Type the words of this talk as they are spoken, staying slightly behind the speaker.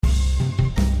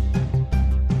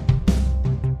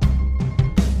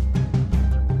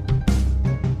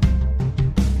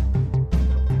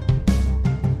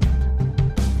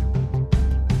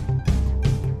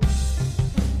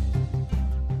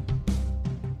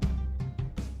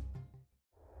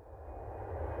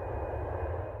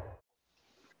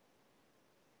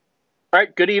All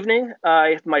right, good evening. I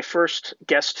have my first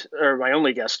guest, or my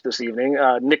only guest this evening,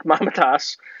 Nick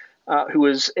Mamatas, who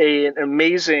is an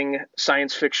amazing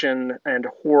science fiction and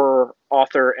horror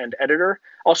author and editor,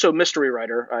 also mystery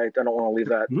writer. I don't want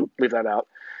to Mhm. leave that out.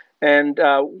 And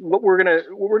what we're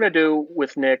gonna do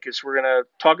with Nick is we're gonna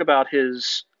talk about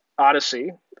his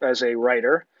odyssey as a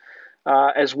writer,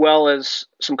 as well as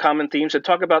some common themes, and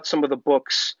talk about some of the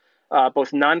books,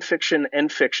 both nonfiction and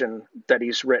fiction, that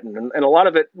he's written. And a lot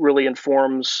of it really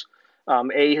informs,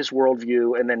 A, his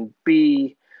worldview, and then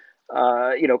B,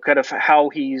 kind of how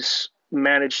he's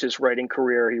managed his writing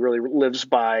career. He really lives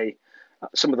by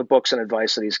some of the books and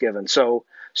advice that he's given. So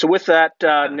with that,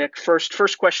 Nick,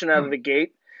 first question out of the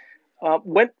gate.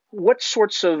 What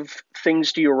sorts of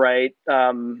things do you write,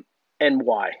 and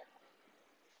why?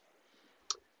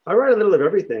 I write a little of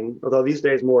everything, although these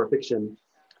days more fiction.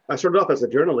 I started off as a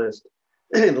journalist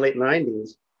in the late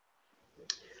 90s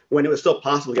when it was still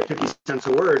possible to get 50 cents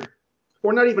a word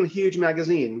for not even a huge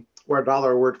magazine, or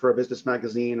 $1 a word for a business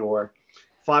magazine, or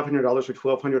 $500 for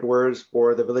 1,200 words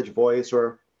for the Village Voice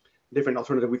or different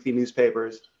alternative weekly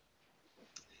newspapers.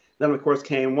 Then, of course,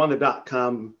 came one, the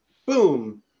dot-com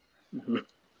boom, Mhm.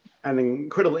 an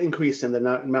incredible increase in the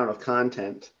amount of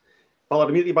content, followed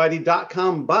immediately by the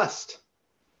dot-com bust,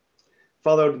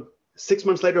 followed 6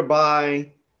 months later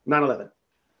by 9/11.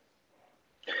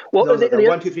 Well, So it was like a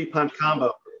 1, 2, 3 punch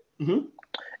combo. Mm-hmm.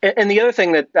 and the other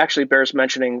thing that actually bears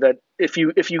mentioning, that if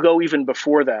you go even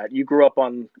before that, you grew up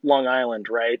on Long Island,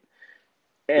 right?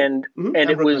 Yeah. And Mm-hmm. and And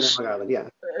it Brooklyn and was Long Island. Yeah.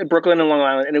 Brooklyn and Long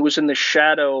Island, and it was in the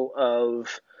shadow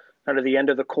of kind of the end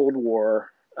of the Cold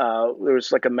War. There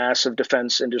was like a massive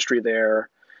defense industry there,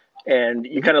 and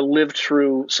you Mm-hmm. kind of lived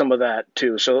through some of that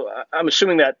too. So I'm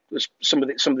assuming that was some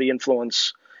of the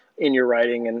influence in your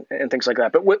writing and things like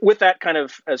that. But with that kind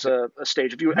of as a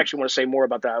stage, if you Mm-hmm. actually want to say more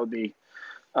about that, would be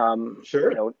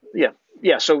Sure. yeah,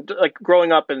 yeah. So like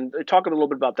growing up, and talk a little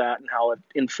bit about that and how it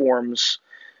informs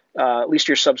at least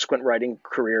your subsequent writing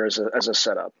career as a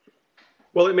setup.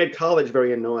 Well, it made college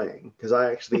very annoying because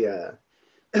I actually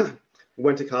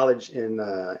went to college in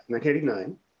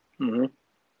 1989. Hmm.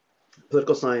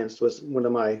 Political science was one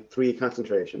of my three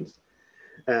concentrations.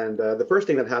 And the first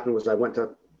thing that happened was I went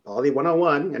to Poly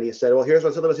 101 and he said, well, here's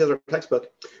our syllabus, here's our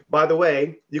textbook. By the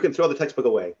way, you can throw the textbook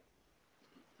away.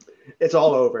 It's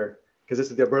all over because this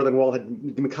is the Berlin Wall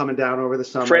had been coming down over the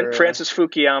summer. Francis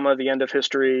Fukuyama, The End of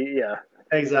History. Yeah.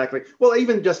 Exactly. Well,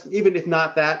 even if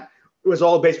not that, it was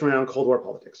all based around Cold War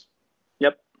politics.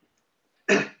 Yep.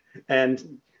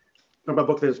 And from a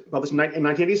book that was published in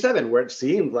 1987, where it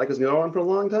seemed like it was going on for a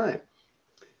long time.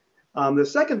 The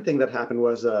second thing that happened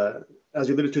was, as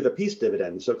you alluded to, the peace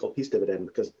dividend, so-called peace dividend,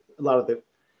 because a lot of the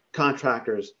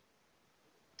contractors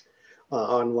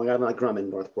on Long Island, like Grumman,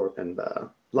 Northport, and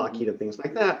Hmm. Lockheed, and things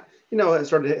like that,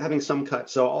 started having some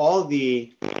cuts. So all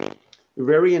the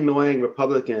very annoying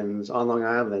Republicans on Long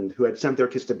Island who had sent their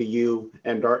kids to BU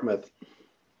and Dartmouth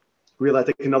realized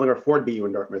they can no longer afford BU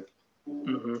and Dartmouth.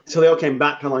 Hmm. So they all came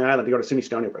back to Long Island to go to SUNY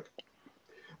Stony Brook,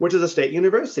 which is a state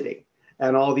university.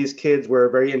 And all these kids were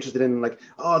very interested in, like,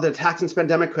 oh, the tax and spend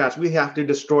Democrats, we have to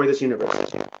destroy this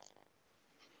university.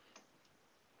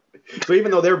 So even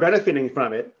though they're benefiting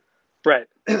from it, Right.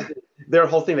 their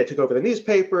whole thing, they took over the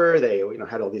newspaper, they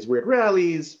had all these weird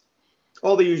rallies,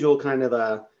 all the usual kind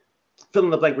of fill in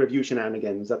the blank review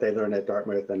shenanigans that they learned at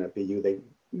Dartmouth and at BU. They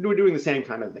were doing the same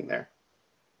kind of thing there.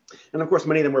 And of course,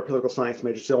 many of them were political science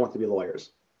majors, still want to be lawyers.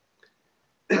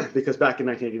 Because back in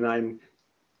 1989,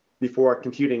 before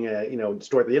computing,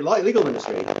 destroyed the legal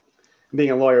industry,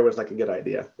 being a lawyer was like a good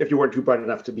idea if you weren't too bright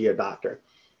enough to be a doctor.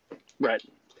 Right.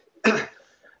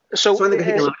 So So I ended up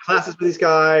taking a lot of classes with these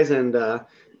guys and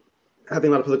having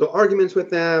a lot of political arguments with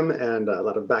them and a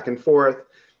lot of back and forth.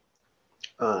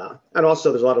 And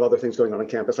also, there's a lot of other things going on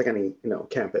campus, like any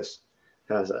campus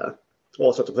has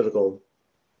all sorts of political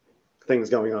things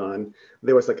going on.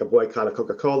 There was like a boycott of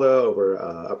Coca-Cola over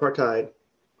apartheid,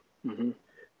 hmm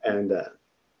and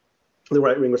the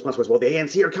right wing response was, well, the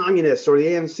ANC are communists or the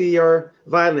ANC are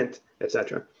violent,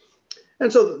 etc.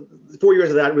 And so 4 years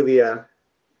of that really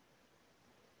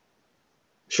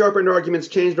sharpened arguments,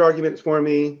 changed arguments for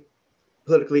me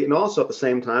politically, and also at the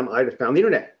same time, I found the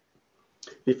internet.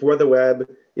 Before the web,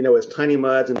 it was Tiny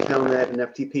Muds and Telnet and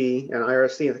FTP and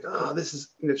IRC. And like, oh, this is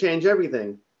going to change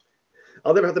everything.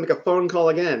 I'll never have to make a phone call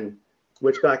again,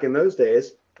 which back in those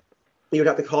days, you would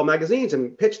have to call magazines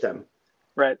and pitch them.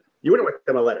 right. You wouldn't write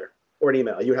them a letter or an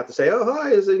email. You would have to say, oh, hi,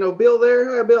 is Bill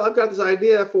there? Hi, Bill, I've got this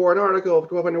idea for an article of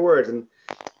 1,200 words. And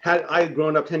had I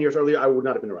grown up 10 years earlier, I would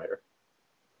not have been a writer.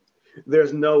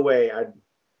 There's no way I'd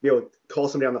be able to call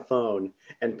somebody on the phone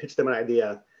and pitch them an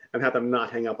idea and have them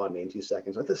not hang up on me in 2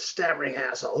 seconds. Like, this stammering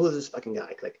asshole, who's this fucking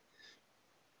guy? Click.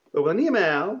 But with an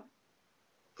email,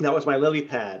 that was my lily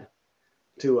pad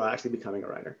to actually becoming a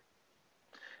writer.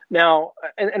 Now,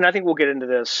 and I think we'll get into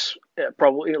this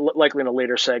probably likely in a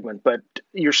later segment, but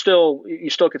you still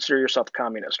consider yourself a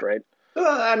communist, right?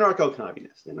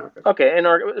 Anarcho-communist. Okay,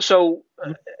 and so,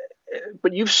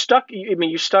 but you've stuck. I mean,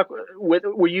 you stuck with.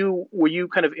 Were you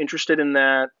kind of interested in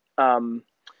that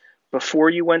before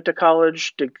you went to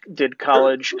college? Did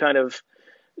college kind of?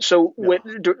 So No.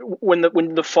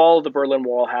 when the fall of the Berlin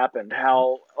Wall happened,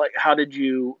 how did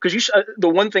you? Because the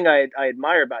one thing I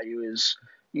admire about you is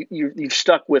you've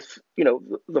stuck with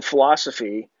the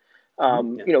philosophy.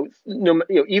 Even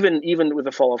with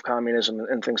the fall of communism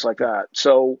and things like that.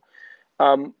 So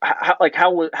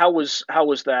how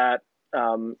was that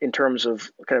in terms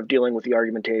of kind of dealing with the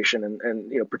argumentation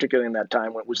and particularly in that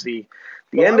time when it was the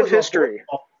end of history?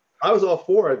 I was all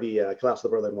for the collapse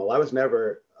of the Berlin Wall. I was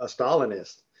never a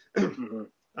Stalinist. Mm-hmm.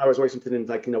 I was always interested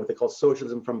in what they call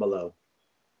socialism from below.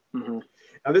 Mm-hmm.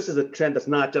 Now, this is a trend that's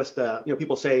not just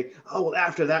people say, oh well,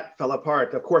 after that fell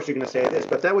apart, of course you're going to say this,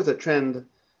 but that was a trend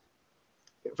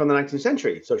from the 19th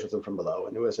century, socialism from below,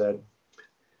 and it was the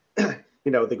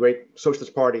great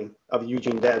Socialist Party of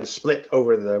Eugene Debs split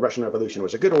over the Russian Revolution.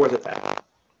 Was it good or was it bad?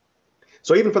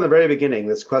 So even from the very beginning,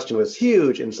 this question was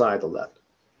huge inside the left.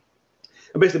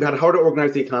 And basically about how to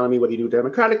organize the economy, whether you do it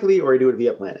democratically or you do it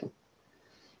via planning.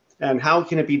 And how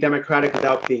can it be democratic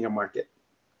without being a market?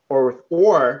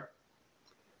 Or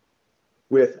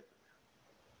with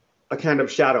a kind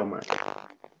of shadow market.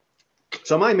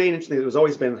 So my main interest has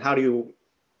always been, how do you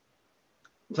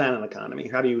plan an economy?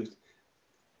 How do you,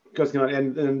 because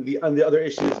and the other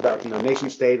issues about nation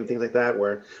state and things like that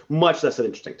were much less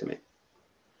interesting to me.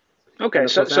 Okay,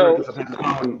 so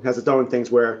has its own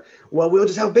things where, well, we'll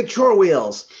just have big chore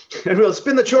wheels and we'll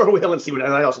spin the chore wheel and see what.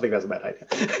 And I also think that's a bad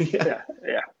idea.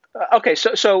 Yeah. Okay,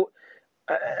 so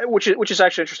which is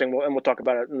actually interesting, and we'll talk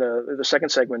about it in the second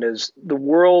segment. Is the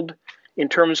world in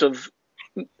terms of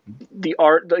the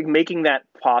art, like making that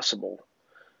possible?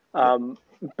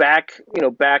 Back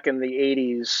in the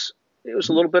 80s, it was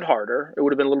a little bit harder. It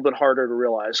would have been a little bit harder to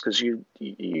realize because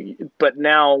but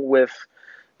now with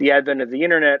the advent of the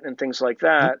internet and things like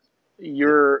that,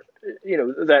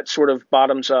 that sort of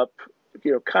bottoms up,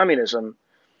 communism.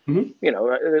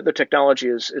 Mm-hmm. The technology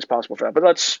is possible for that. But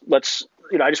let's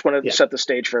I just want to set the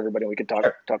stage for everybody. And we can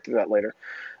talk through that later.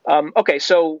 Okay,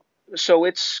 so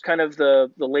it's kind of the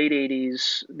late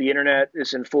 80s. The internet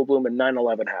is in full bloom, and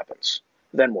 9/11 happens.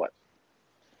 Then what?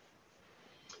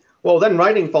 Well, then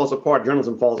writing falls apart.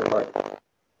 Journalism falls apart.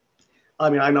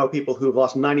 I mean, I know people who've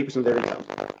lost 90% of their income.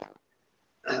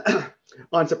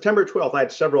 On September 12th, I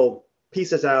had several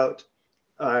pieces out,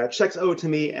 checks owed to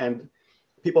me, and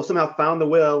people somehow found the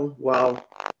will while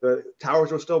the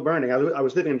towers were still burning. I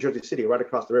was living in Jersey City, right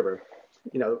across the river.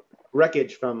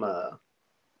 Wreckage from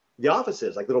the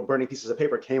offices, like little burning pieces of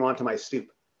paper, came onto my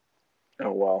stoop.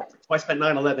 Oh, wow. So I spent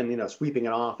 9/11, sweeping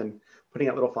it off and putting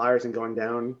out little fires and going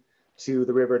down to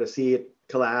the river to see it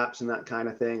collapse and that kind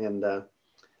of thing. And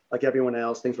like everyone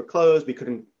else, things were closed. We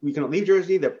couldn't leave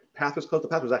Jersey. The path was closed. The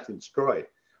path was actually destroyed.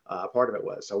 Part of it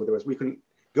was. So we couldn't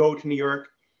go to New York.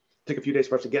 It took a few days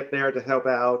for us to get there to help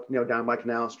out, down by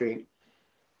Canal Street,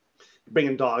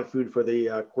 bringing dog food for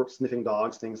the corpse sniffing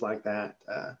dogs, things like that.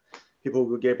 People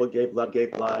who gave blood,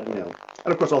 and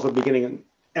of course also beginning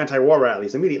anti-war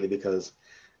rallies immediately, because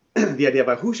the idea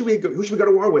about who should we go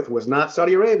to war with was not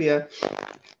Saudi Arabia.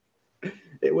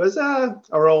 It was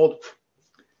our old.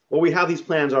 Well, we have these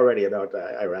plans already about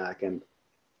Iraq, and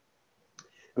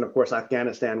of course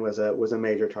Afghanistan was a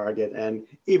major target. And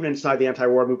even inside the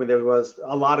anti-war movement, there was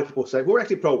a lot of people who were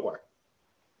actually pro-war.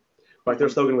 Like their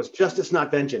slogan was "Justice, not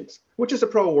vengeance," which is a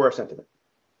pro-war sentiment.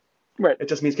 Right. It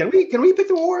just means can we pick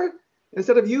the war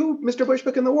instead of you, Mr. Bush,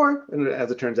 picking the war? And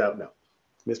as it turns out, no,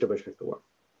 Mr. Bush picked the war.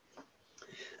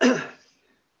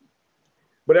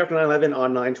 But after 9/11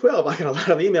 on 9/12, I got a lot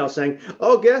of emails saying,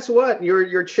 "Oh, guess what?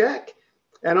 Your check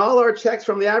and all our checks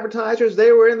from the advertisers,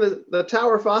 they were in the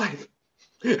Tower 5.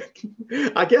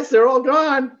 I guess they're all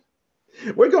gone.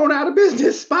 We're going out of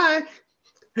business. Bye."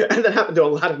 And that happened to a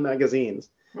lot of magazines.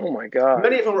 Oh my God.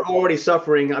 Many of them were already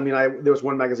suffering. I mean, there was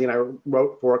one magazine I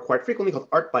wrote for quite frequently called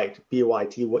Artbyte,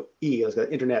 BYTE. It was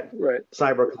an internet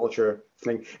cyber culture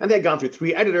thing. And they had gone through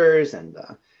 3 editors and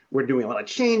were doing a lot of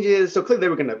changes. So clearly they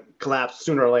were going to collapse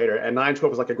sooner or later. And 9/12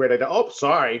 was like a great idea. Oh,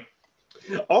 sorry.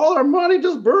 All our money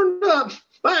just burned up.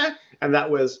 Bye. And that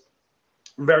was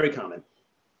very common.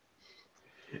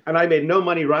 And I made no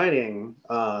money writing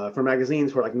for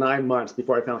magazines for like 9 months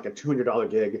before I found like a $200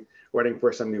 gig writing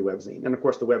for some new webzine. And of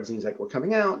course, the webzines that were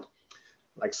coming out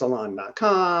like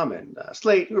Salon.com and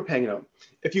Slate. You were paying,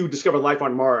 if you discover life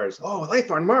on Mars, oh,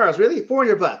 life on Mars, really?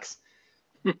 $400.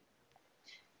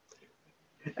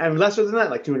 And lesser than that,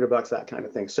 like $200, that kind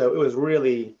of thing. So it was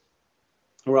really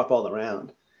rough all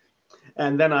around.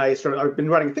 And then I've been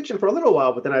writing fiction for a little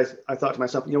while, but then I thought to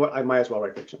myself, you know what, I might as well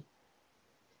write fiction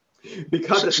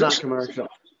because it's not commercial.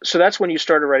 So that's when you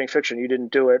started writing fiction. You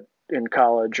didn't do it in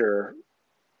college or?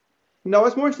 No, I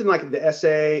was more interested in like the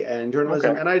essay and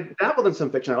journalism, and I dabbled in some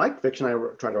fiction. I liked fiction. I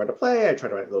tried to write a play. I tried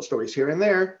to write little stories here and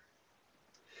there.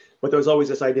 But there was always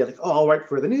this idea like, oh, I'll write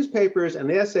for the newspapers and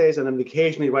the essays and then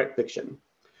occasionally write fiction,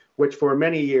 which for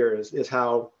many years is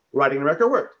how writing a record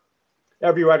worked.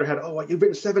 Every writer had, oh, you've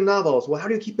written 7 novels. Well, how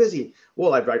do you keep busy?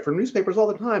 Well, I write for newspapers all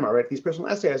the time. I write these personal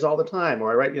essays all the time.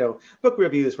 Or I write, book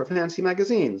reviews for fancy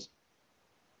magazines.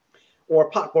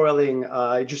 Or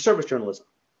potboiling just service journalism.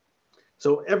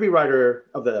 So every writer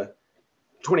of the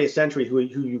 20th century who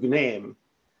you can name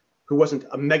who wasn't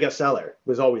a mega seller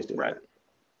was always doing that.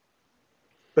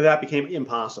 But that became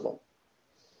impossible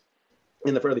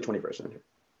in the early 21st century.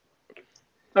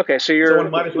 Okay, so one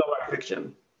might as well write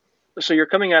fiction. So you're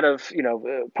coming out of,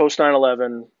 post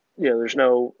 9/11, there's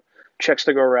no checks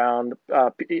to go around.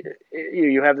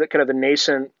 You have the kind of the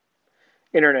nascent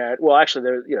internet. Well,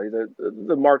 actually,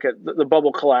 the market, the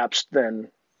bubble collapsed then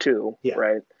too,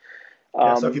 right?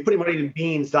 So if you put your money in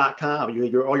beans.com,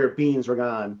 all your beans were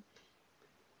gone.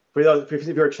 If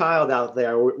you're a child out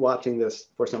there watching this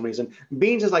for some reason,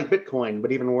 beans is like Bitcoin,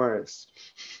 but even worse.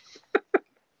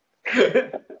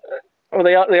 Well,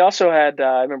 they also had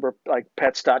I remember like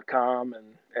pets.com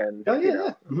and they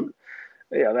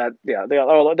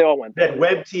all went there. They had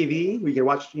web TV. We could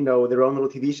watch their own little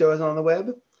TV shows on the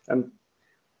web. And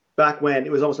back when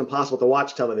it was almost impossible to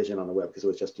watch television on the web because it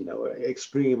was just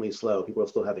extremely slow. People were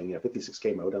still having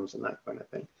 56K modems and that kind of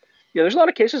thing. Yeah, there's a lot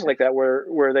of cases like that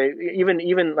where they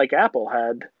even like Apple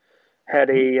had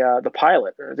the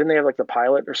Pilot, or didn't they have like the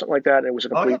Pilot or something like that? And it was a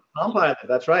complete Palm Pilot.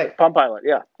 That's right. Palm Pilot.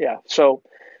 Yeah. So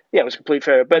it was a complete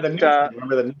failure. But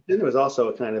remember the Newton? It was also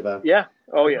a kind of a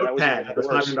notepad. That was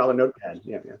 $500 notepad.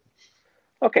 Yeah.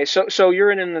 Okay, so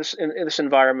you're in this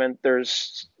environment.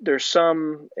 There's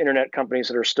some internet companies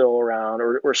that are still around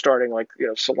or starting, like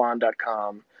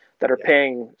Salon.com, that are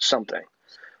paying something.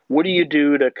 What do you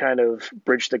do to kind of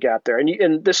bridge the gap there?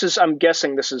 And this is, I'm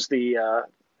guessing, this is the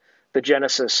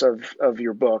genesis of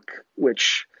your book,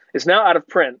 which is now out of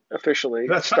print officially.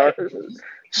 That's right.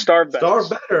 Starve Better. Starve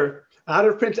Better, out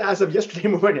of print as of yesterday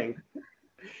morning.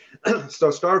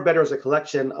 So Starve Better is a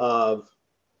collection of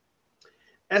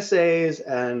essays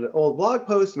and old blog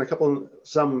posts and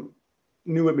some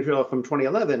new material from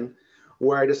 2011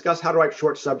 where I discuss how to write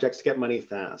short subjects to get money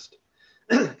fast.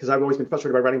 Because I've always been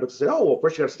frustrated by writing books and say, oh, well,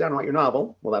 first you got to sit down and write your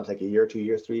novel. Well, that'll take a year, 2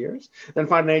 years, 3 years. Then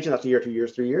find an agent, that's a year, 2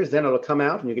 years, 3 years. Then it'll come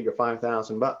out and you get your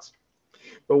 $5,000.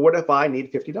 But what if I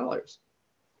need $50?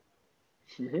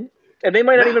 Mm-hmm. And they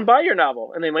might not even buy your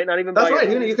novel. And they might not even buy. That's right.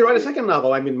 You could write a second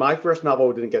novel. I mean, my first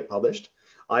novel didn't get published.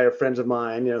 I have friends of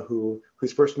mine,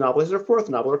 whose first novel is their 4th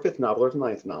novel or 5th novel or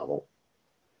 9th novel.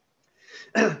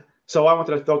 So I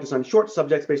wanted to focus on short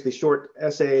subjects, basically short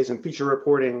essays and feature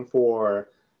reporting for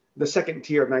the second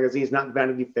tier of magazines, not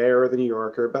Vanity Fair or the New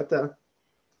Yorker, but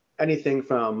anything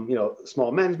from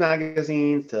small men's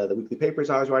magazines to the weekly papers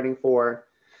I was writing for,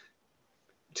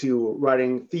 to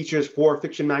writing features for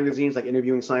fiction magazines, like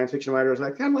interviewing science fiction writers,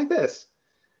 kind of like this,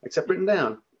 except written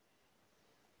down.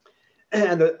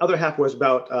 And the other half was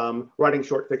about writing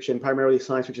short fiction, primarily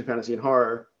science fiction, fantasy, and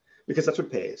horror, because that's what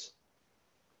pays.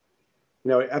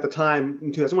 At the time,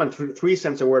 in 2001, 3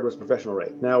 cents a word was professional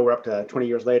rate. Now we're up to 20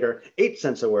 years later, 8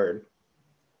 cents a word.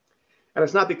 And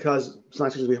it's not because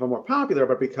science fiction has become more popular,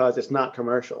 but because it's not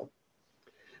commercial.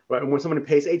 Right? And when someone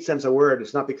pays 8 cents a word,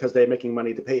 it's not because they're making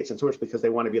money to pay 8 cents a word, it's because they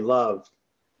want to be loved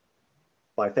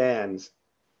by fans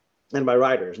and by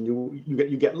writers. And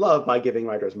you get love by giving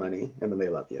writers money, and then they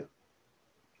love you.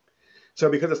 So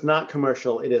because it's not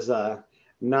commercial, it is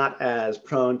not as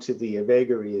prone to the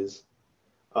vagaries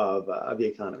of the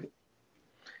economy.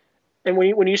 And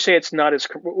when you say it's not as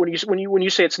when you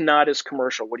say it's not as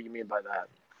commercial, what do you mean by that?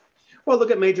 Well,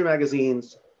 look at major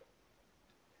magazines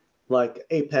like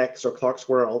Apex or Clark's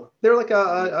World. They're like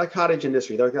a cottage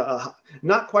industry. They're like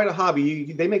not quite a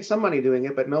hobby. They make some money doing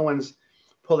it, but no one's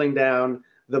pulling down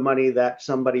the money that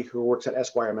somebody who works at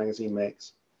Esquire magazine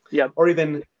makes. Yeah. Or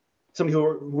even somebody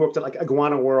who works at like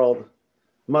Iguana World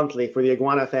monthly for the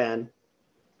Iguana fan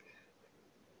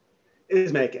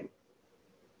is making.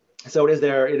 So it is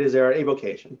their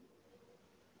avocation.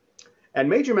 And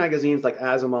major magazines like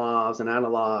Asimov's and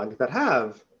Analog that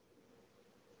have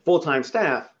full-time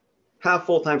staff have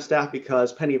full-time staff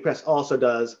because Penny Press also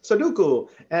does Sudoku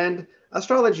and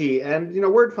astrology and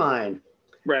word find.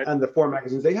 Right. And the 4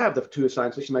 magazines they have, the 2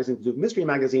 science fiction magazines, the mystery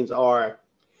magazines, are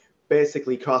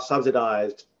basically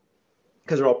cross-subsidized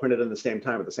because they're all printed in the same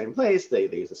time at the same place. They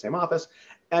use the same office,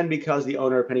 and because the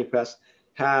owner of Penny Press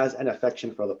has an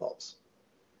affection for the pulps.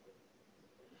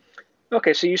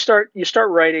 Okay, so you start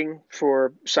writing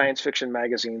for science fiction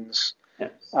magazines,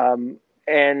 Yes.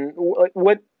 and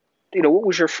what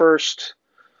was your first?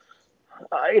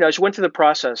 As you went through the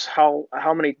process, how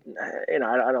many? I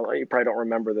don't. You probably don't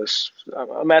remember this.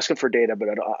 I'm asking for data, but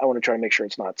I want to try and make sure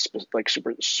it's not like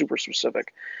super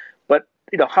specific. But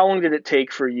how long did it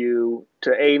take for you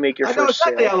to make your I know first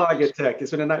exactly sale? how long it took.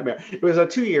 It's been a nightmare. It was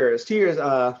 2 years. 2 years.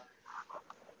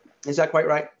 Is that quite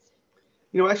right?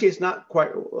 Actually, it's not quite.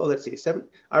 Well, let's see.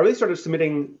 I really started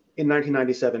submitting in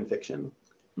 1997 fiction,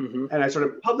 Mm-hmm. and I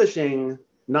started publishing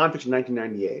nonfiction in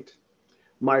 1998.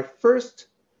 My first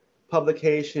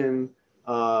publication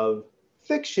of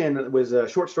fiction was a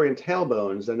short story in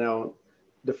Tailbones, a now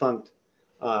defunct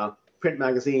print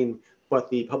magazine, but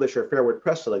the publisher Fairwood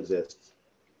Press still exists.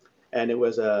 And it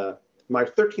was my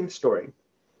 13th story.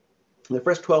 The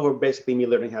first 12 were basically me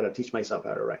learning how to teach myself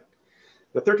how to write.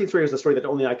 The 13th story was the story that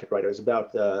only I could write. It was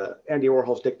about Andy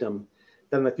Warhol's dictum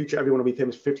that in the future everyone will be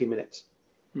famous for 15 minutes.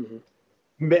 Mm-hmm.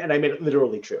 And I made it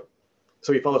literally true.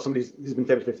 So we follow somebody who's been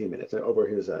famous 15 minutes over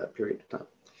his period of time.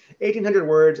 1,800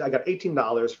 words. I got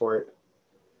 $18 for it.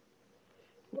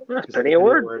 Penny a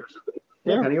word.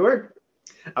 Yeah, penny a word.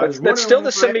 That's still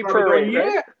the semi-pro rate,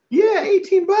 right? Yeah,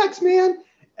 $18, man.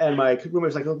 And my roommate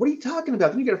was like, "What are you talking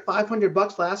about? Didn't you get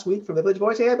 $500 last week from the Village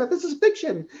Voice?" Yeah, but this is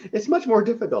fiction. It's much more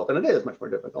difficult, and it is much more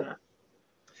difficult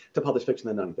to publish fiction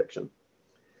than nonfiction.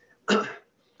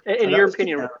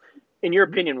 In your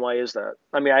opinion, why is that?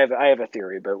 I mean, I have a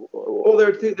theory, but well, there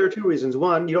are 2 reasons.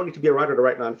 One, you don't need to be a writer to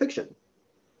write nonfiction.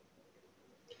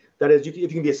 That is, if you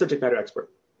can be a subject matter expert,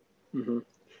 mm-hmm.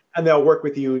 and they'll work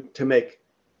with you to make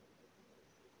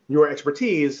your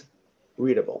expertise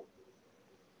readable.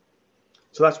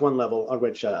 So that's one level on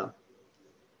which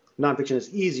nonfiction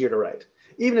is easier to write.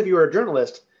 Even if you were a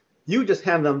journalist, you just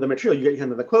hand them the material. You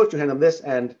hand them the quotes, you hand them this,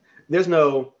 and there's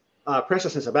no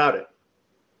preciousness about it.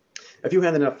 If you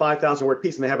hand them a 5,000-word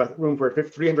piece and they have a room for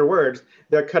 300 words,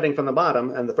 they're cutting from the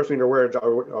bottom, and the first 300 words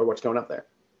are what's going up there.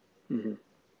 Mm-hmm.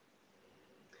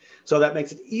 So that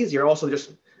makes it easier. Also, there's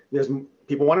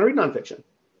people want to read nonfiction.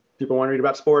 People want to read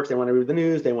about sports. They want to read the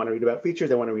news. They want to read about features.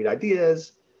 They want to read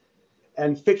ideas.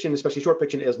 And fiction, especially short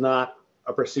fiction, is not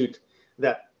a pursuit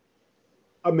that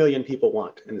 1 million people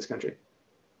want in this country.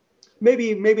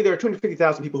 Maybe there are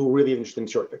 250,000 people who are really interested in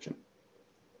short fiction.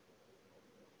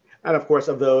 And of course,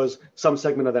 of those, some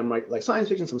segment of them might like science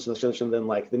fiction, some segment of them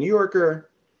like the New Yorker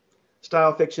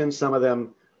style fiction. Some of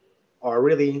them are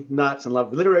really nuts and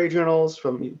love literary journals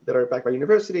that are backed by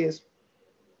universities.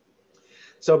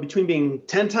 So between being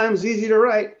 10 times easier to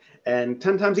write and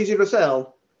 10 times easier to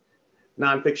sell,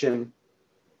 nonfiction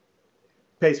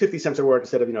pays 50 cents a word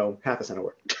instead of, half a cent a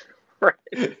word.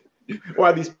 Right. Or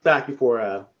at least back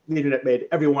before the internet made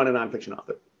everyone a nonfiction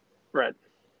author. Right.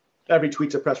 Every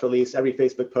tweet's a press release. Every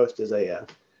Facebook post is a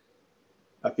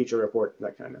feature report,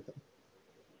 that kind of thing.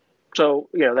 So,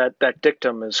 that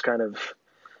dictum is kind of,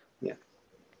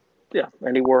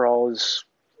 Andy Warhol is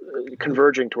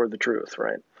converging toward the truth,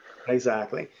 right?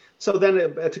 Exactly. So then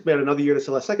it took me about another year to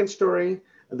sell a second story.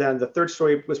 And then the third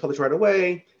story was published right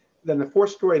away. Then the fourth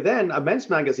story, then a men's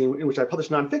magazine in which I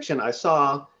published nonfiction, I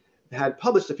saw had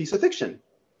published a piece of fiction.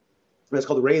 It was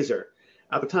called Razor.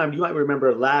 At the time, you might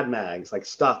remember lad mags like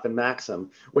Stuff and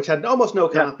Maxim, which had almost no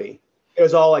copy. It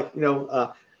was all like,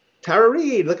 Tara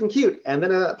Reid looking cute, and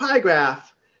then a pie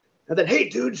graph, and then, hey,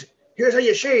 dudes, here's how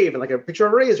you shave, and like a picture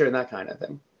of a razor and that kind of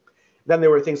thing. Then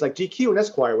there were things like GQ and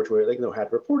Esquire, which were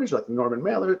had reporters like the Norman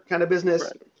Mailer kind of business,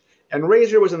 right. And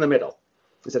Razor was in the middle.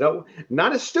 He said, "Oh,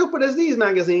 not as stupid as these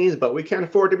magazines, but we can't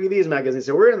afford to be these magazines,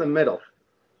 so we're in the middle."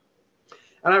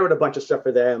 And I wrote a bunch of stuff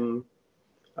for them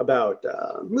about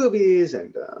movies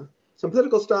and some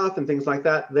political stuff and things like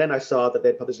that. Then I saw that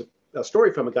they'd published a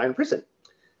story from a guy in prison.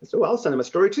 I said, "Well, I'll send them a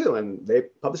story too," and they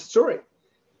published a story.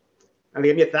 And they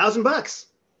gave me $1,000.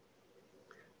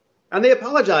 And they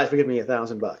apologized for giving me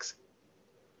 $1,000.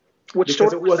 Which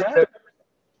story was that?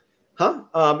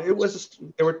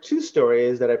 There were 2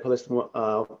 stories that I published.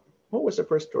 What was the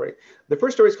first story? The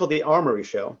first story is called The Armory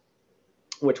Show,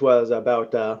 which was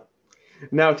about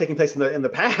now taking place in the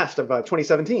past of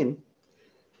 2017.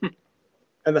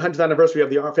 And the 100th anniversary of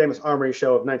the famous Armory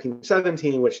Show of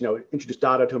 1917, which introduced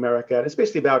Dada to America. And it's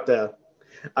basically about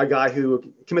a guy who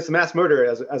commits a mass murder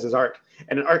as his art,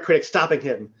 and an art critic stopping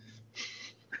him.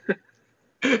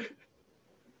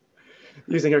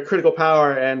 using her critical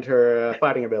power and her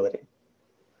fighting ability.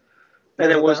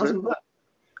 And And then it was was $1,000.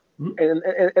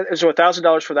 and so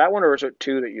 $1,000 for that one, or is it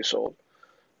two that you sold?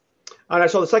 And I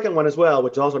saw the second one as well,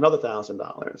 which is also another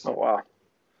 $1,000. Oh wow.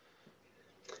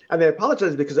 And they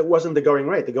apologized because it wasn't the going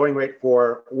rate. The going rate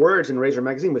for words in Razor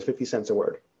magazine was 50 cents a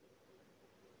word.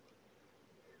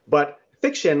 But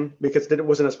fiction, because it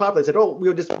wasn't as popular, they said, "Oh,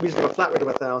 we just have a flat rate of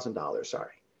 $1,000.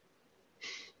 Sorry."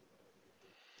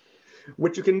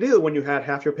 Which you can do when you had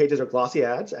half your pages are glossy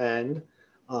ads, and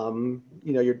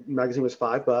your magazine was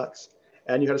 $5,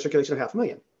 and you had a circulation of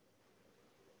 500,000.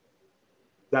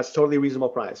 That's totally reasonable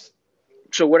price.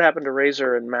 So what happened to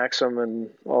Razor and Maxim and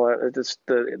all that?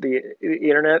 The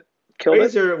internet killed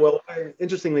Razor, well,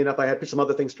 interestingly enough, I had pitched some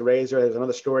other things to Razor. There's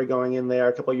another story going in there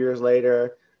a couple of years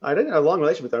later. I didn't have a long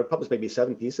relationship with them. I published maybe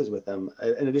 7 pieces with them,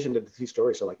 in addition to the 2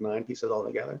 stories, so like 9 pieces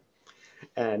altogether.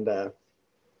 And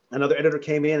another editor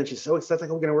came in, and she's so excited,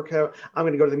 like, "Oh, we're going to work out. I'm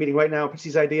going to go to the meeting right now, pitch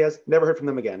these ideas." Never heard from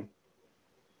them again.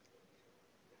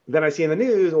 Then I see in the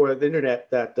news or the internet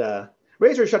that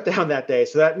Razor shut down that day.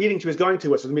 So that meeting she was going to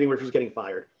was the meeting where she was getting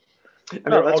fired. And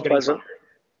they're all getting fired.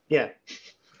 Yeah.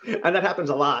 And that happens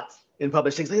a lot in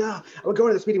publishing. It's like, "Oh, we're going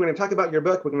to this meeting. We're going to talk about your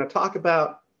book. We're going to talk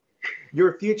about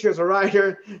your future as a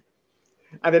writer."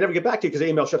 And they never get back to you because the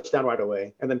email shuts down right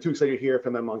away. And then 2 weeks later, you hear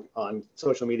from them on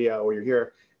social media, or you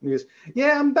hear news.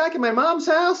 "Yeah, I'm back at my mom's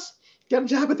house. Got a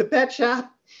job at the pet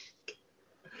shop."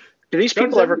 Do these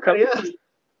people ever come? Yeah.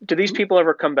 Do these people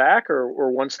ever come back, or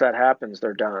once that happens,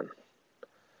 they're done?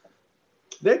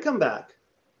 They come back.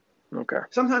 Okay.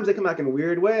 Sometimes they come back in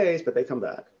weird ways, but they come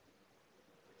back.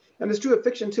 And it's true of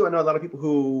fiction too. I know a lot of people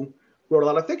who wrote a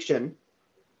lot of fiction,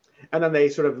 and then they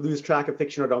sort of lose track of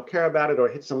fiction or don't care about it or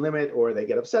hit some limit or they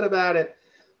get upset about it.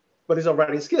 But these are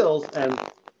writing skills, and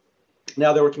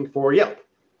now they're working for Yelp.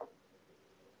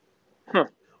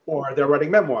 Or they're writing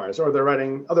memoirs, or they're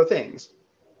writing other things.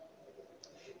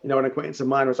 An acquaintance of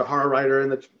mine was a horror writer in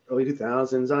the early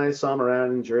 2000s, and I saw him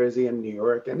around in Jersey and New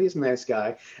York, and he's a nice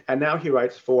guy. And now he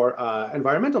writes for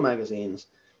environmental magazines.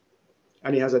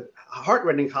 And he has a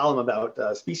heart-rending column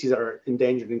about species that are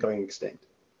endangered and going extinct.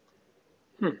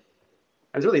 And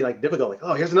it's really difficult. Like,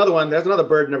 "Oh, here's another one. There's another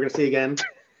bird I'm never going to see again."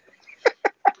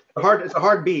 It's a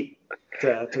hard beat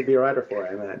to be a writer for,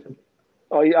 I imagine.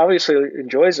 Oh, he obviously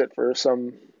enjoys it for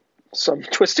some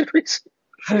twisted reason.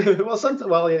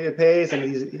 Well, it pays, and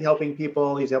he's helping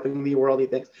people. He's helping the world, he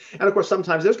thinks. And of course,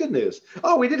 sometimes there's good news.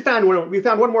 "Oh, we found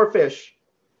one more fish.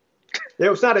 It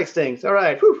was not extinct. All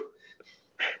right, whew."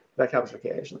 That happens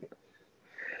occasionally.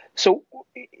 So,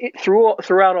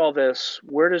 throughout all this,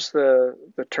 where does the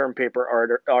term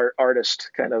paper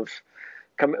artist kind of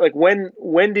come? Like,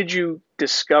 when did you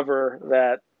discover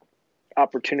that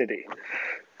opportunity?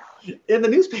 In the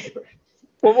newspaper.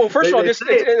 Well, first of all, just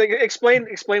explain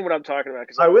what I'm talking about.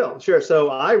 I will, sure. So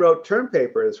I wrote term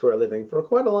papers for a living for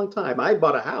quite a long time. I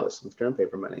bought a house with term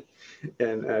paper money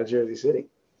in Jersey City.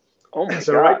 Oh my God!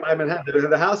 So right by Manhattan,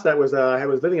 the house that I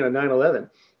was living in on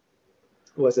 9/11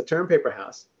 was a term paper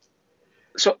house.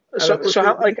 So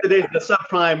how, like, the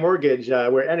subprime mortgage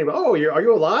where anybody, "Oh, are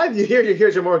you alive?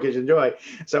 Here's your mortgage. Enjoy."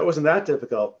 So it wasn't that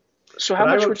difficult. So how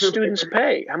much would students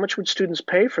pay? How much would students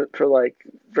pay for like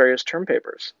various term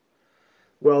papers?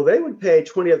 Well, they would pay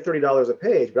 $20 to $30 a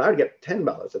page, but I would get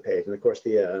 $10 a page, and of course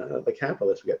the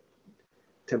capitalists would get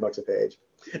 $10 a page.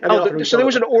 And so there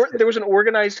was an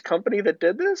organized company that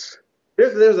did this?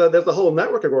 There's a whole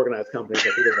network of organized companies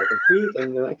that do this, like Compete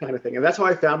and that kind of thing. And that's how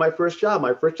I found my first job.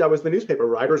 My first job was the newspaper,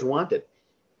 Writers Wanted.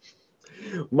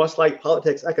 Much like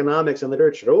politics, economics, and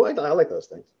literature. Oh, I like those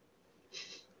things.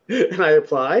 And I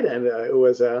applied, and it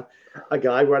was a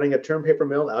guy running a term paper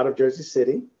mill out of Jersey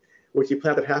City, which he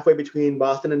planted halfway between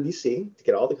Boston and DC to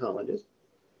get all the colleges.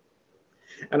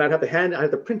 And I'd have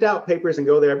to print out papers and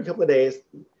go there every couple of days,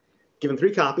 given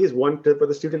 3 copies, one for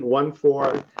the student, one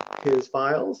for his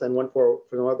files, and one for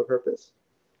no other purpose.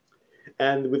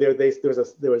 And there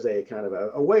was a kind of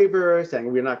a waiver saying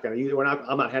I'm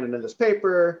not handing in this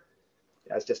paper.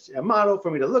 That's just a model for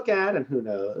me to look at, and who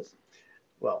knows?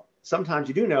 Well, sometimes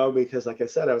you do know, because, like I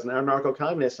said, I was an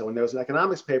anarcho-communist, so when there was an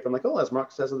economics paper, I'm like, "Oh, as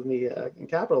Marx says in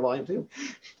Capital Volume 2,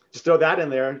 just throw that in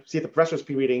there, see if the professor's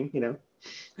reading,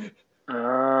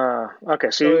 Okay.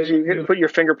 So you put your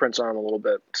fingerprints on a little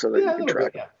bit so that you can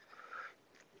track. Yeah.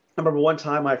 I remember one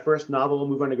time my first novel,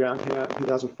 Move Underground, came out in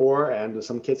 2004, and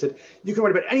some kid said, "You can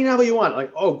write about any novel you want." I'm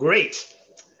like, "Oh, great!"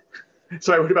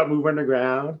 So I wrote about Move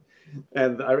Underground,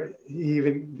 and he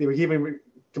even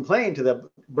complained to the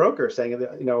broker, saying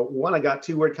that, one, I got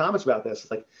 2 word comments about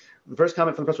this. Like, the first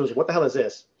comment from the person was, "What the hell is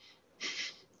this?"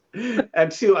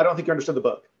 And 2, "I don't think you understood the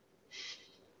book."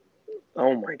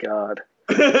 Oh my God.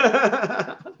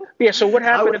 Yeah. So what I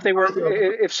happened would if they were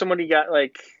if somebody got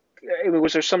like? I mean,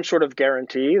 was there some sort of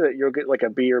guarantee that you'll get like a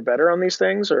B or better on these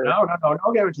things, or? no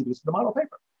guarantee. This is the model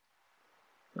paper.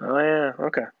 Oh yeah.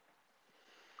 Okay.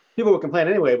 People would complain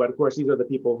anyway, but of course these are the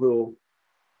people who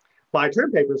buy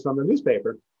term papers from the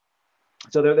newspaper.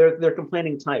 So they're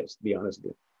complaining types, to be honest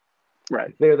with you.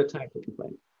 Right. They're the type that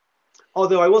complain.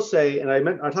 Although I will say, and I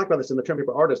talked about this in the Term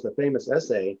Paper Artist, the famous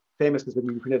essay, famous because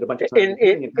we printed a bunch of times.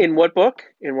 In what book?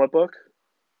 In what book?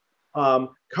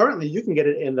 Currently, you can get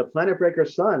it in the Planet Breaker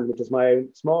Sun, which is my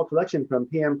small collection from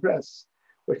PM Press,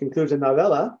 which includes a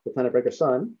novella, The Planet Breaker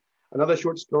Sun, another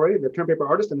short story, The Term Paper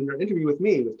Artist, and an interview with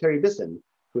me with Terry Bisson,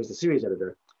 who is the series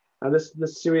editor. And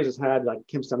this series has had like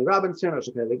Kim Stanley Robinson,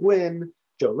 Ursula K. Le Guin,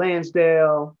 Joe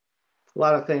Lansdale, a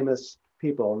lot of famous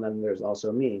people, and then there's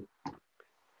also me.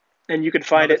 And you can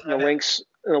find it in the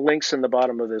links in the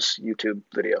bottom of this YouTube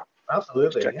video.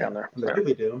 Absolutely, check down there. Yeah.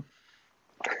 We do.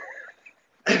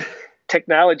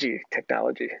 Technology,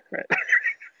 right?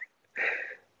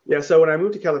 Yeah. So when I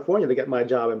moved to California to get my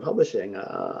job in publishing,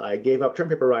 I gave up term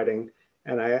paper writing,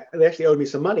 and they actually owed me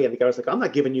some money. And the guy was like, "I'm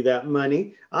not giving you that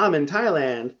money. I'm in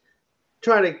Thailand.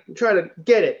 Try to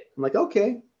get it." I'm like,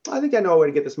 "Okay, I think I know a way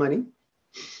to get this money."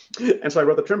 And so I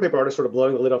wrote the Term Paper Artist, sort of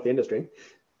blowing the lid off the industry.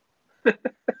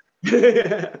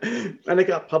 And it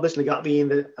got published and it got me on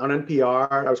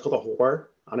NPR. I was called a whore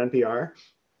on NPR.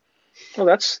 Well,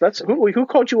 that's who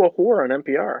called you a whore on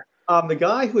NPR? The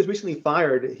guy who was recently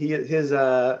fired, his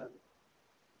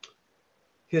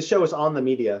show was On the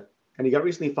Media, and he got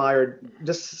recently fired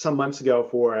just some months ago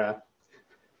for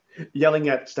yelling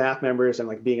at staff members and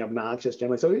like being obnoxious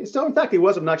generally. So in fact, he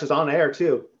was obnoxious on air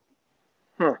too.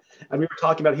 Huh. And we were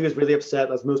talking about he was really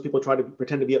upset, as most people try to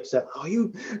pretend to be upset. Oh,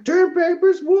 you term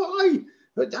papers, why?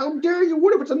 How dare you?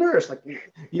 What if it's a nurse? Like,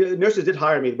 nurses did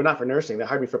hire me, but not for nursing. They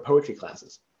hired me for poetry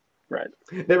classes. Right.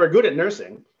 They were good at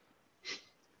nursing.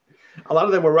 A lot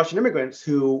of them were Russian immigrants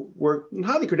who were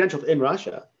highly credentialed in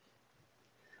Russia,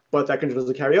 but that credential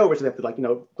doesn't carry over, so they have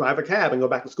to drive a cab and go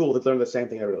back to school to learn the same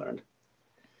thing they already learned.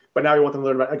 But now we want them to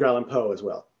learn about Edgar Allan Poe as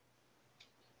well.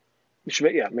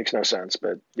 Yeah, it makes no sense,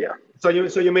 but yeah. So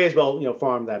you may as well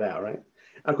farm that out, right?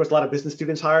 And of course, a lot of business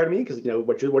students hired me because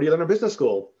what do you learn in business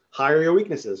school? Hire your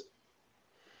weaknesses.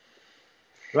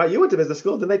 Right? You went to business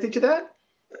school, didn't they teach you that?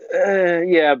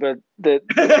 Yeah, but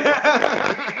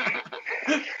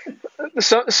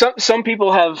some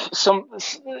people have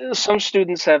some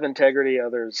students have integrity.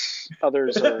 Others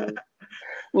are.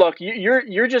 Look,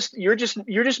 you're just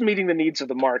meeting the needs of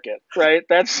the market, right?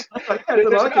 There's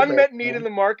an unmet need in the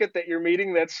market that you're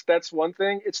meeting. That's one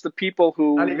thing. It's the people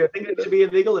who. And if you think it should be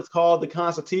illegal, it's called the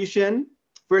Constitution,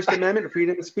 First Amendment,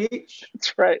 freedom of speech.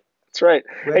 That's right. That's right.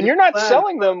 And you're not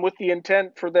selling them with the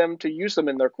intent for them to use them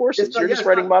in their courses. You're just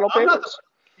writing model papers.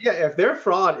 If they're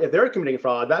committing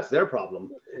fraud, that's their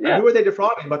problem. Yeah. And who are they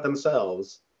defrauding but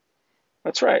themselves?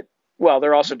 That's right. Well,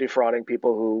 they're also defrauding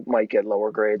people who might get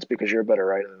lower grades because you're a better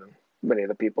writer than many of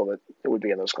the people that would be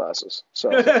in those classes. So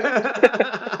that'd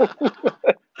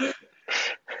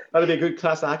be a good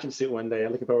class action suit one day.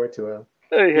 I'm looking forward to it.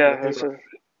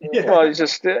 Well, it's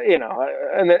just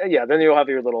and then you'll have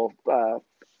your little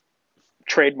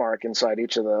trademark inside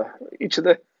each of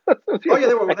the. Oh yeah,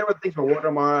 there were things for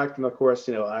watermarked, and of course,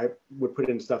 I would put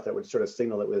in stuff that would sort of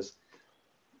signal it was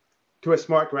to a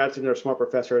smart grad student or a smart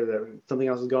professor that something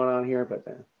else is going on here. But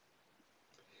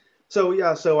so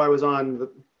I was on.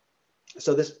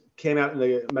 So this came out in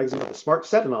the magazine, the Smart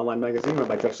Set, an online magazine run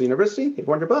by Drexel University,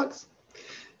 $400.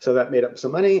 So that made up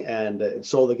some money, and it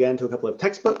sold again to a couple of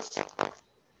textbooks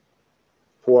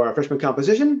for freshman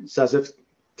composition. So as if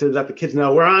to let the kids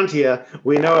know, we're on to you.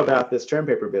 We know about this term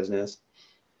paper business.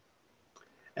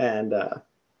 And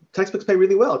textbooks pay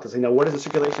really well because what is the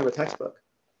circulation of a textbook?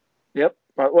 Yep.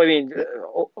 Well, I mean,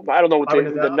 I don't know what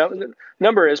the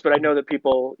number is, but I know that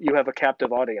you have a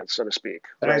captive audience, so to speak.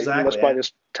 Right? Exactly. You must buy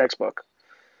this textbook.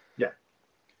 Yeah.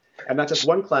 And not just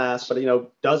one class, but,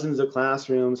 dozens of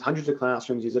classrooms, hundreds of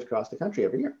classrooms use it across the country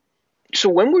every year. So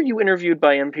when were you interviewed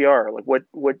by NPR? Like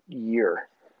what year?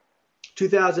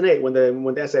 2008, when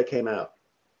the essay came out.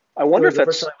 I wonder if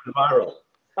that's viral.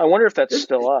 I wonder if that's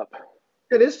still up.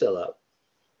 It is still up.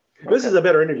 Okay. This is a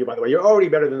better interview, by the way. You're already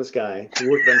better than this guy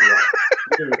who worked with NPR.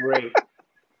 You're doing great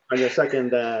on your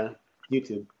second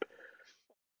YouTube.